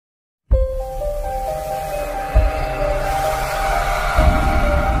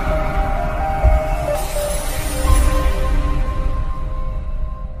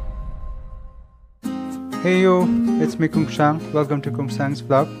Hey yo, it's me Kung Sang. Welcome to Kung Sang's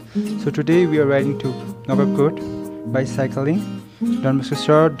vlog. So today we are riding to Nagarkot by cycling. Don Bosco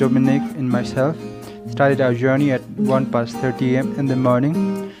Sir, Dominic and myself started our journey at 1:30 am in the morning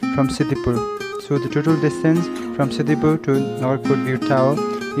from Siddipur. So the total distance from Siddipur to Nagarkot View Tower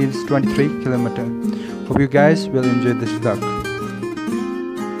is 23 km. Hope you guys will enjoy this vlog.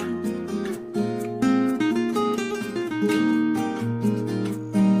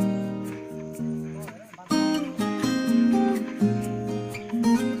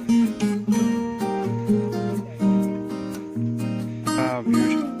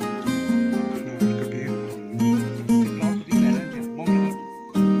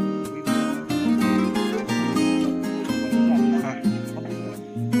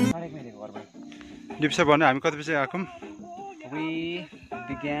 We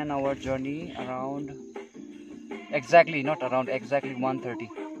began our journey around exactly 1:30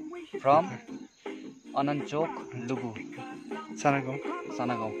 from Ananchok, Lugu, Sanagaon.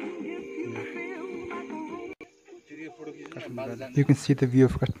 You can see the view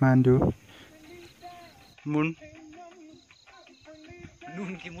of Kathmandu. Moon.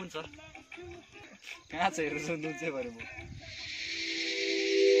 Noon ki moon sir. कहाँ छ हेर्नु सुन्नु चाहिँ भरे म.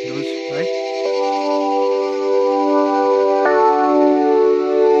 Right?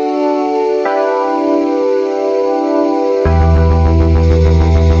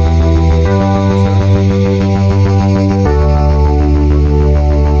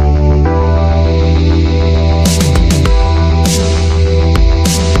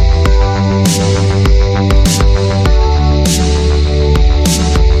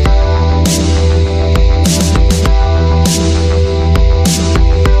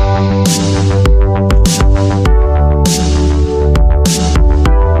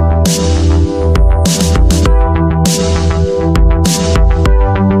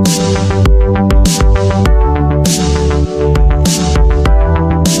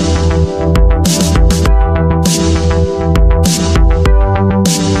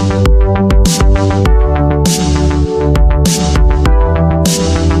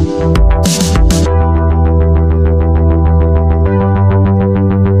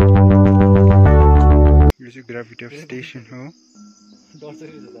 Gravity of station ho.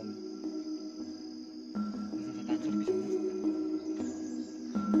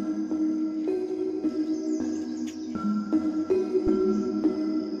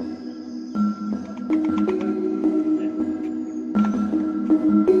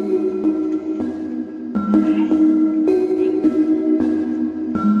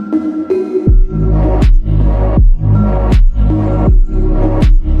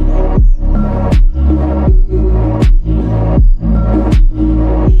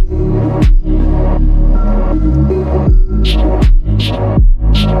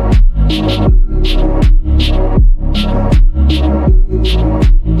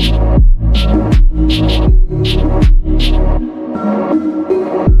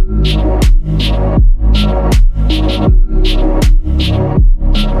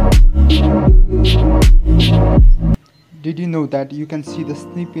 Did you know that you can see the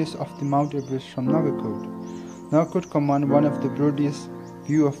steepest of the Mount Everest from Nagarkot? Nagarkot commands one of the broadest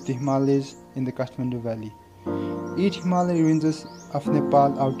view of the Himalayas in the Kathmandu Valley. 8 Himalayan ranges of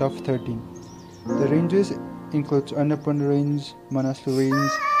Nepal out of 13. The ranges include Annapurna Range, Manaslu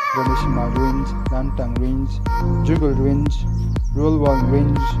Range, Ganeshima Range, Lantang Range, Jugal Range, Rolwal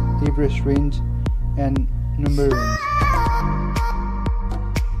Range, Everest Range, and Number Range.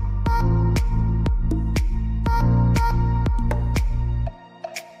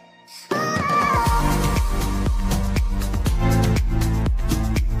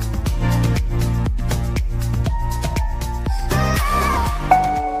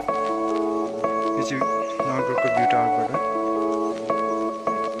 Nagarkot View Tower bada.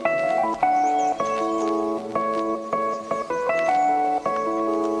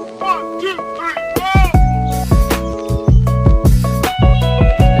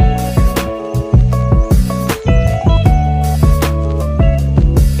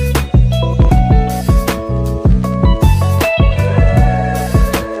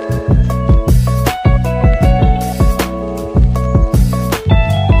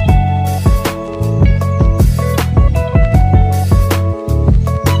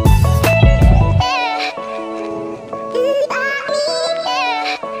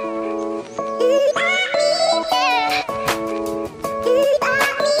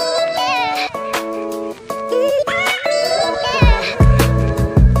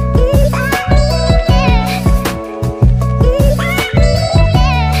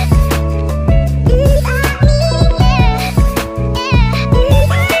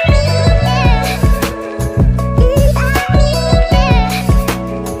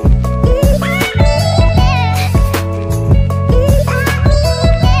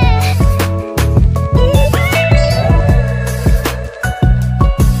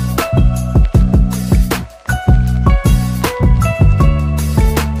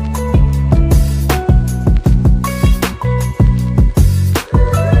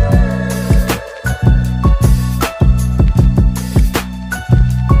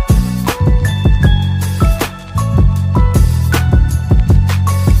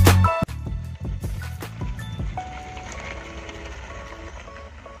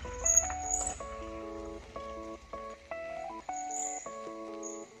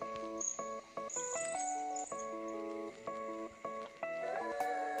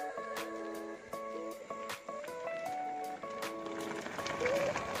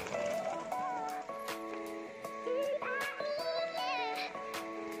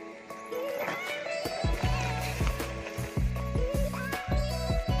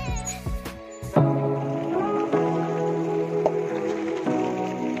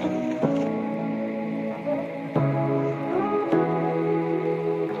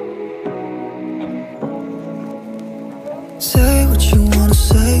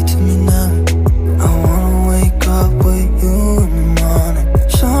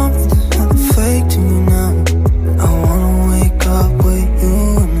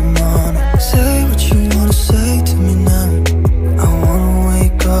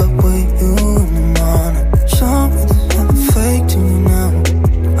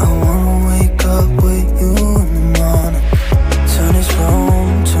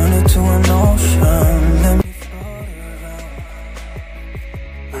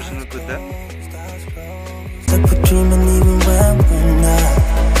 Personal Buddha. Like we're dreaming even when we're not.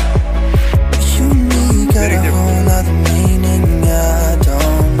 You and me got a whole other meaning. I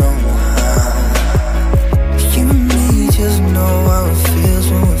don't know how. You and me just know how it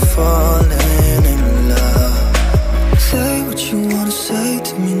feels when we're falling in love. Say what you wanna say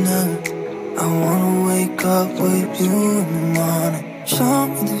to me now. I wanna wake up with you in the morning. Show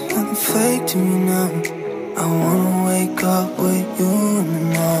me there's nothing fake to me now. I wanna wake up with you in the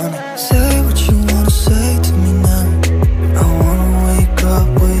morning. Say what you wanna say to me now. I wanna wake up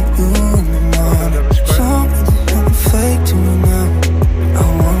with you